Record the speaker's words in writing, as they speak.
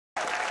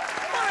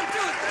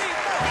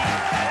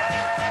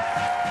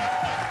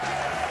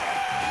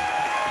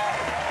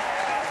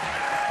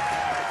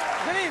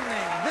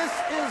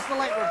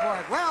Late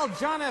Report. Well,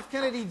 John F.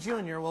 Kennedy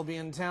Jr. will be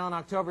in town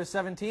October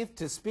 17th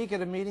to speak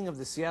at a meeting of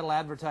the Seattle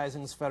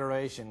Advertising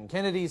Federation.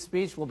 Kennedy's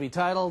speech will be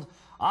titled,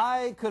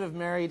 "I Could Have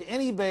Married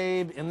Any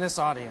Babe in This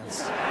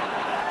Audience."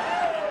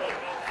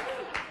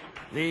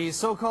 The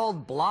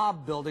so-called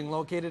Blob building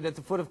located at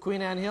the foot of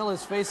Queen Anne Hill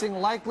is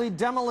facing likely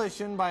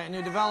demolition by a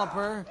new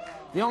developer.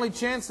 The only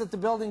chance that the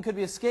building could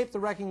escape the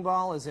wrecking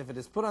ball is if it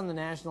is put on the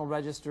National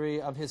Registry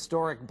of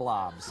Historic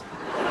Blobs.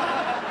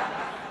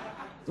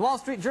 The Wall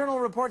Street Journal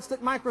reports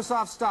that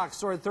Microsoft stock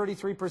soared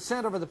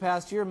 33% over the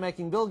past year,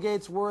 making Bill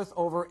Gates worth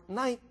over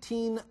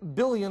 $19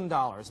 billion.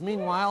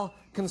 Meanwhile,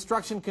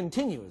 construction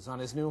continues on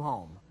his new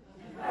home.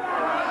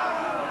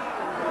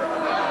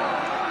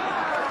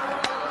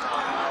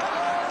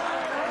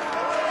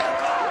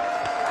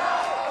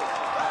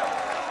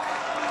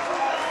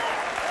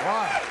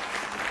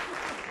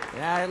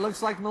 Yeah, it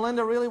looks like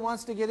Melinda really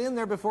wants to get in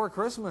there before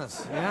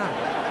Christmas. Yeah.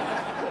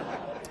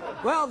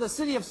 Well, the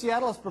city of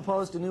Seattle has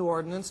proposed a new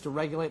ordinance to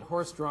regulate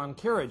horse-drawn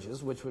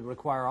carriages, which would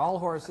require all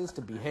horses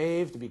to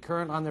behave, to be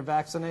current on their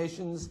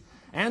vaccinations,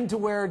 and to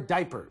wear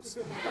diapers.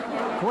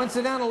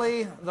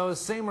 Coincidentally,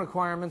 those same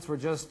requirements were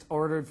just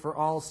ordered for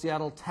all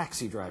Seattle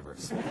taxi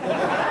drivers.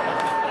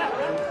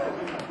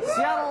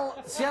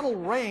 Seattle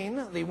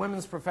Reign, the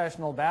women's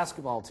professional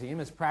basketball team,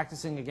 is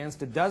practicing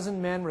against a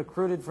dozen men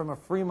recruited from a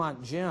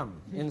Fremont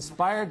gym.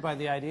 Inspired by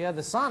the idea,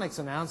 the Sonics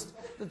announced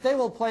that they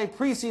will play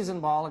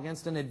preseason ball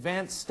against an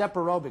advanced step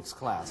aerobics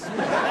class.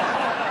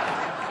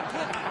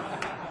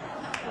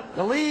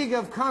 The League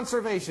of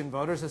Conservation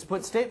Voters has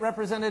put State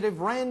Representative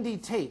Randy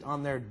Tate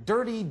on their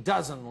Dirty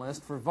Dozen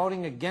list for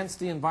voting against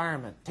the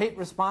environment. Tate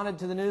responded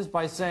to the news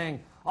by saying,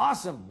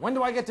 "Awesome, when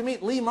do I get to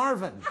meet Lee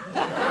Marvin?"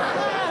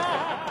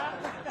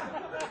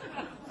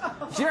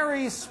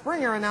 Jerry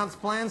Springer announced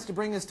plans to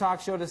bring his talk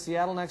show to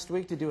Seattle next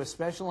week to do a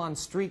special on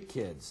street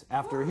kids.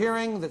 After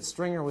hearing that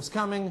Springer was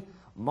coming,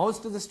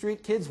 most of the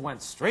street kids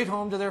went straight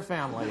home to their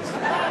families.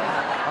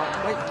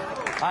 Oh, wait,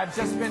 I've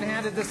just been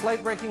handed this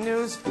late-breaking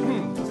news.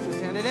 Just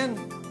handed in.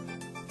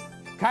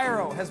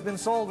 Cairo has been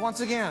sold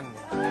once again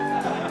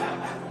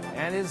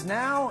and is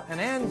now an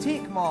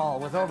antique mall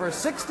with over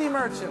 60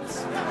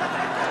 merchants.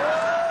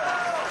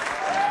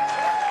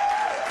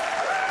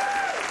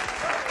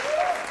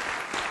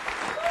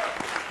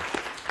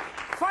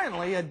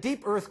 Finally, a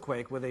deep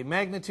earthquake with a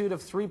magnitude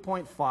of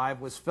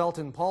 3.5 was felt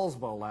in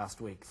Paulsbo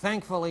last week.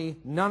 Thankfully,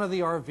 none of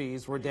the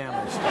RVs were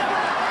damaged. This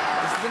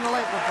has been the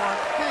Late Report.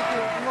 Thank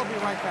you, and we'll be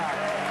right back.